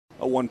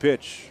0-1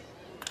 pitch.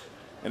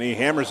 And he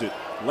hammers it.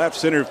 Left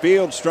center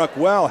field, struck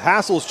well.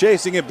 Hassel's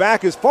chasing it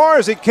back as far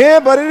as it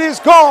can, but it is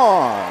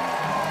gone.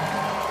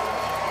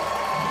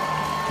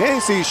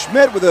 Casey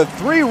Schmitt with a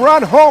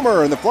 3-run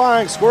homer, and the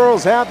Flying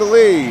Squirrels have the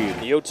lead.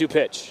 The 0-2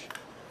 pitch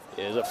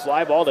is a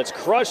fly ball that's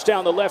crushed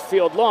down the left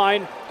field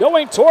line,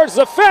 going towards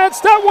the fence.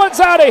 That one's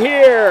out of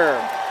here.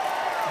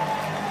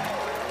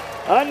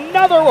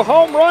 Another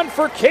home run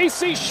for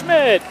Casey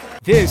Schmitt.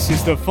 This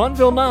is the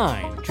Funville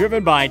 9,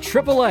 driven by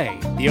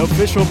AAA, the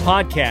official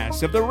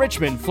podcast of the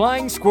Richmond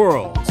Flying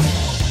Squirrels.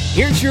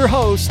 Here's your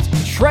host,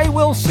 Trey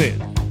Wilson.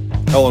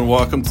 Hello and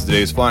welcome to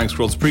today's Flying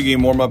Squirrels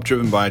pregame warm-up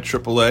driven by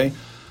AAA.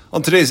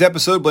 On today's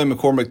episode, Blaine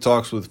McCormick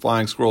talks with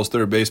Flying Squirrels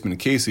third baseman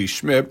Casey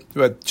Schmitt, who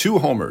had 2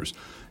 homers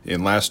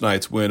in last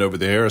night's win over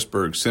the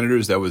Harrisburg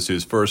Senators. That was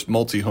his first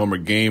multi-homer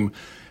game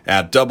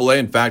at AA.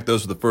 In fact,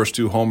 those were the first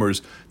 2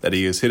 homers that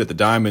he has hit at the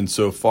Diamond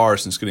so far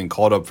since getting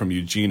called up from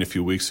Eugene a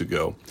few weeks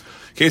ago.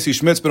 Casey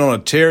Schmitt's been on a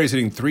tear. He's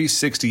hitting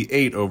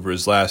 .368 over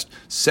his last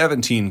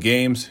 17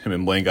 games. Him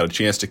and Blaine got a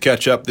chance to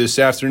catch up this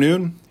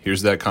afternoon.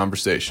 Here's that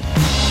conversation.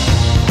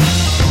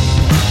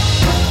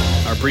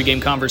 Our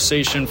pregame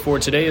conversation for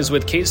today is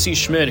with Casey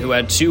Schmitt, who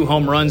had 2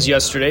 home runs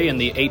yesterday in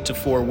the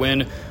 8-4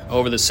 win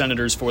over the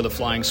Senators for the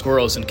Flying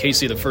Squirrels. And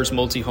Casey, the first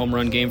multi-home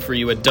run game for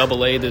you at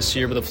AA this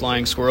year with the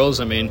Flying Squirrels.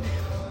 I mean,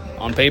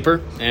 on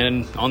paper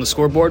and on the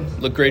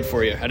scoreboard, looked great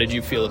for you. How did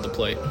you feel at the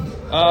plate?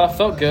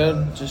 Felt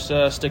good. Just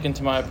sticking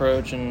to my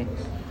approach and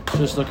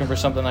just looking for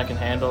something I can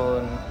handle,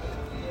 and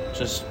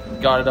just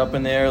got it up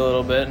in the air a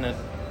little bit, and it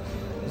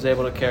was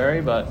able to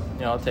carry. But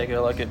I'll take it. I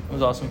like it. It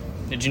was awesome.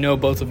 Did you know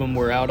both of them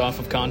were out off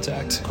of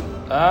contact?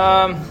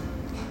 I'm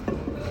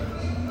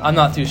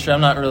not too sure.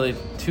 I'm not really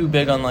too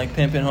big on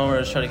pimping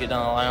homers, try to get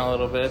down the line a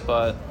little bit,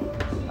 but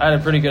I had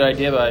a pretty good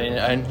idea, but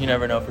you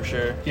never know for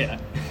sure. Yeah.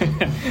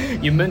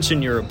 You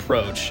mentioned your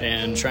approach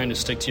and trying to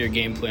stick to your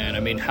game plan. I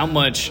mean, how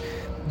much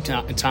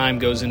time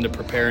goes into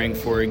preparing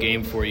for a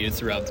game for you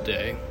throughout the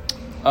day?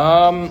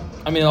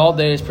 All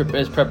day is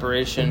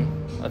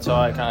preparation. That's how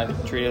I kind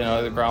of treat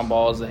it. The ground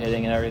balls, the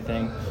hitting, and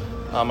everything.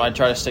 I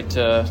try to stick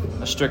to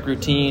a strict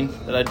routine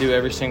that I do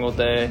every single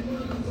day,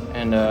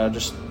 and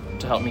just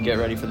to help me get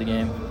ready for the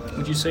game.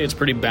 Would you say it's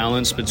pretty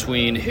balanced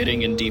between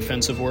hitting and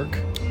defensive work?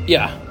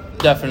 Yeah,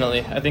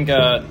 definitely. I think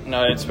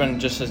I spend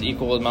just as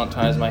equal amount of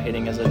time as my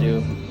hitting as I do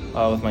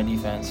with my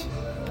defense.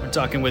 We're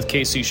talking with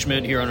Casey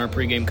Schmitt here on our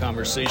pregame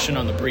conversation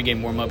on the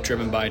pregame warm-up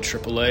driven by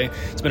AAA.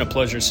 It's been a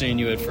pleasure seeing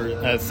you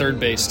at third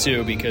base,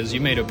 too, because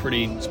you made a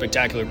pretty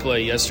spectacular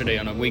play yesterday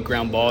on a weak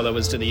ground ball that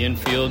was to the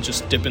infield,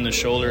 just dipping the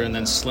shoulder and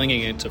then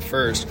slinging it to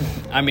first.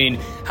 I mean,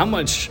 how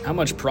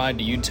much pride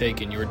do you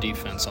take in your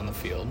defense on the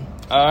field?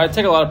 I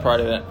take a lot of pride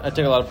in it. I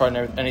take a lot of pride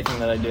in anything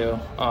that I do.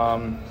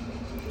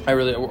 I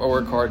really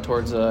work hard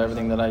towards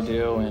everything that I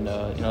do, and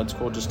it's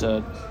cool just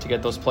to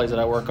get those plays that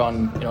I work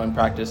on, in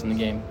practice in the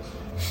game.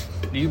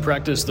 Do you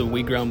practice the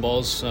weak ground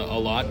balls a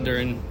lot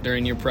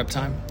during your prep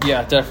time?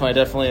 Yeah,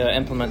 definitely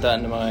implement that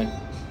into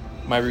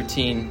my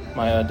routine,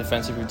 my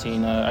defensive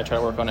routine. I try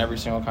to work on every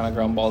single kind of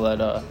ground ball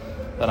that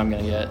I'm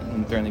going to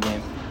get during the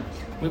game.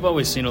 We've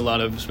always seen a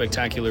lot of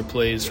spectacular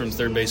plays from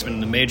third basemen in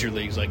the major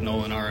leagues, like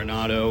Nolan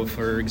Arenado,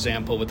 for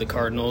example, with the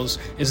Cardinals.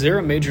 Is there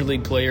a major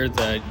league player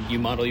that you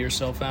model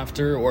yourself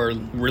after or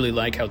really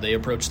like how they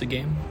approach the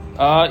game?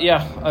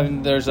 Yeah.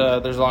 There's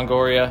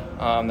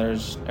Longoria,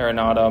 there's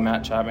Arenado,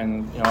 Matt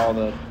Chapman, all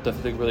the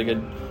really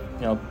good,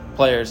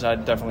 players. I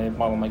definitely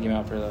model my game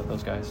after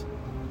those guys.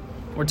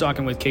 We're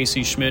talking with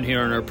Casey Schmitt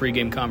here on our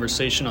pregame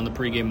conversation on the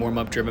pregame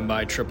warm-up driven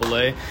by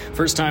AAA.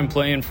 First time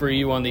playing for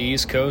you on the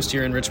East Coast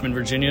here in Richmond,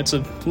 Virginia. It's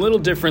a little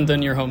different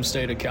than your home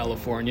state of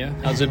California.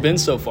 How's it been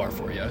so far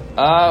for you?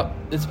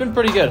 It's been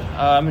pretty good.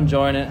 I'm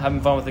enjoying it,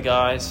 having fun with the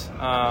guys,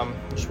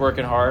 just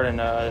working hard and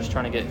just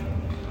trying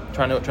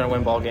to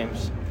win ball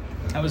games.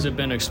 How has it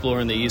been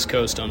exploring the East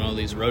Coast on all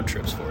these road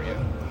trips for you?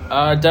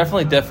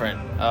 Definitely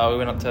different. We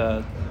went up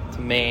to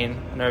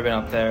Maine. I've never been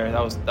up there.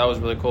 That was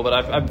really cool. But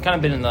I've kind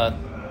of been in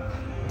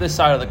this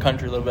side of the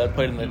country a little bit. I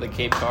played in the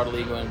Cape Cod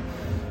League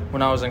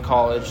when I was in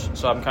college.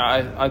 So I've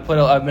been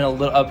a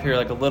little up here,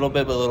 a little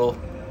bit, but a little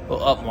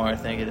up more, I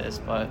think it is.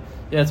 But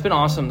yeah, it's been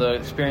awesome. The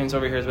experience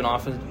over here has been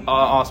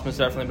awesome. It's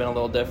definitely been a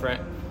little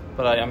different,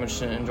 but I'm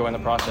just enjoying the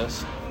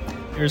process.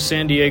 You're a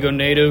San Diego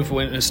native,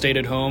 stayed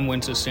at home,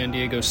 went to San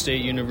Diego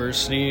State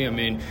University. I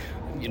mean,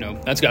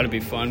 that's got to be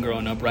fun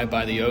growing up right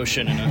by the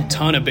ocean and a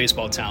ton of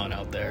baseball talent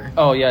out there.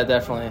 Oh, yeah,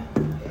 definitely.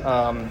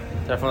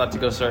 Definitely like to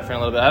go surfing a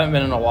little bit. I haven't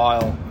been in a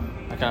while.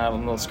 I'm a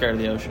little scared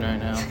of the ocean right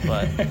now.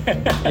 But,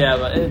 yeah,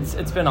 but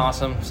it's been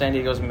awesome. San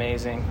Diego's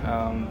amazing.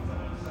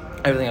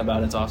 Everything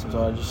about it's awesome.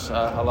 So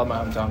I love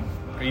my hometown.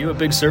 Are you a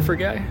big surfer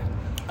guy?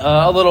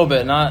 A little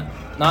bit.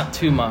 Not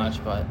too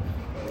much, but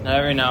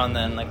every now and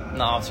then, in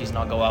the off-season,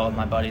 I'll go out with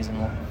my buddies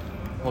and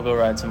we'll go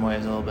ride some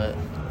waves a little bit.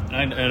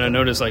 And I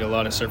noticed a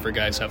lot of surfer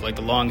guys have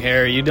the long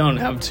hair. You don't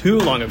have too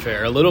long of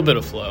hair, a little bit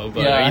of flow.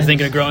 But yeah, are you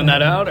thinking of growing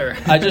that out, or?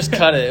 I just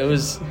cut it. It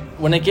was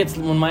when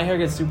my hair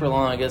gets super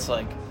long, it gets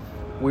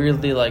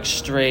weirdly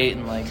straight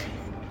and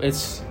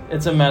it's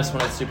a mess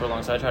when it's super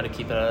long. So I try to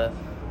keep it at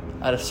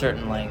at a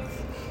certain length.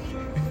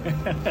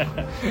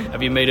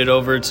 Have you made it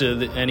over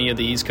to any of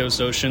the East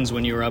Coast oceans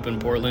when you were up in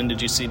Portland?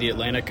 Did you see the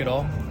Atlantic at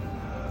all?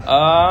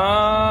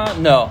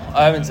 No,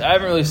 I haven't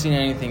really seen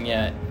anything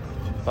yet.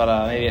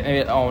 But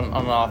maybe on an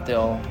off day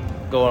I'll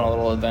go on a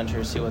little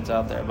adventure, see what's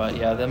out there. But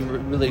yeah,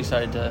 I'm really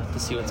excited to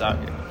see what's out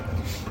here.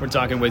 We're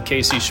talking with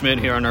Casey Schmitt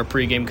here on our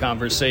pregame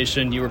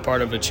conversation. You were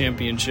part of a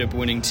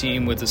championship-winning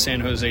team with the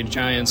San Jose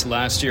Giants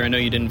last year. I know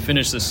you didn't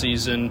finish the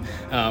season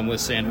with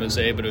San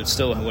Jose, but it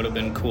still would have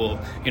been cool.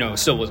 It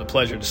still was a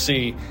pleasure to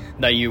see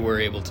that you were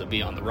able to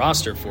be on the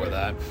roster for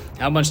that.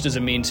 How much does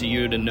it mean to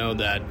you to know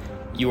that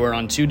you are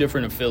on two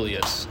different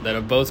affiliates that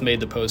have both made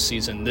the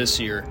postseason this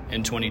year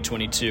in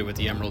 2022 with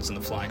the Emeralds and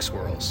the Flying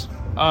Squirrels?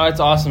 It's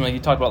awesome. Like you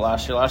talked about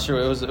last year. Last year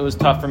it was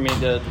tough for me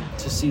to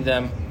see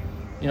them,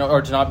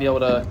 or to not be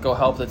able to go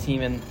help the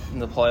team in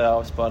the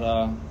playoffs. But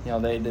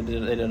they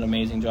did an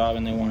amazing job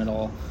and they won it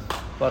all.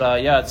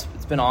 But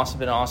it's been awesome.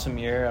 Been an awesome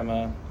year.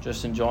 I'm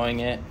just enjoying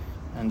it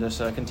and just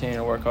continuing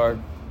to work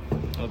hard.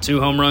 Well, 2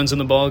 home runs in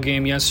the ball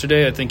game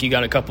yesterday. I think you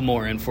got a couple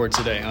more in for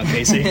today, huh,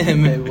 Casey?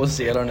 Maybe we'll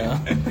see. I don't know.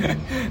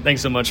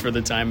 Thanks so much for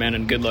the time, man,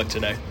 and good luck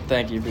today.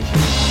 Thank you. Appreciate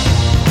it.